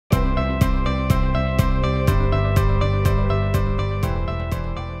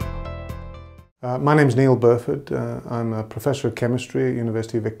My name's Neil Burford. I'm a professor of chemistry at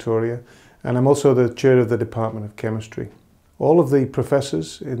University of Victoria, and I'm also the chair of the Department of Chemistry. All of the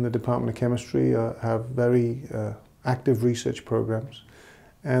professors in the Department of Chemistry have very active research programs,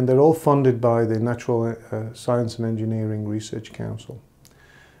 and they're all funded by the Natural Science and Engineering Research Council.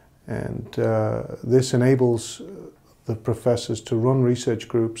 And this enables the professors to run research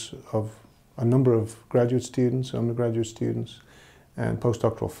groups of a number of graduate students, undergraduate students, and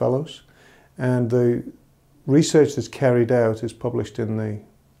postdoctoral fellows. And the research that's carried out is published in the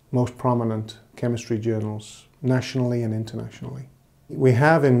most prominent chemistry journals, nationally and internationally. We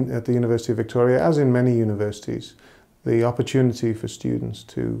have at the University of Victoria, as in many universities, the opportunity for students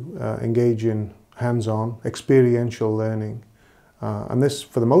to engage in hands-on, experiential learning. And this,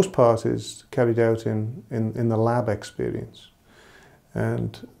 for the most part, is carried out in the lab experience.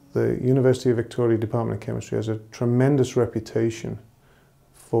 And the University of Victoria Department of Chemistry has a tremendous reputation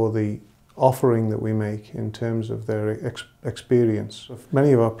for the offering that we make in terms of their experience.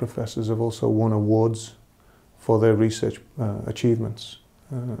 Many of our professors have also won awards for their research achievements,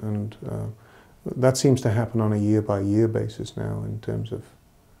 and that seems to happen on a year-by-year basis now in terms of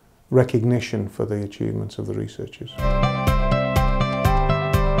recognition for the achievements of the researchers.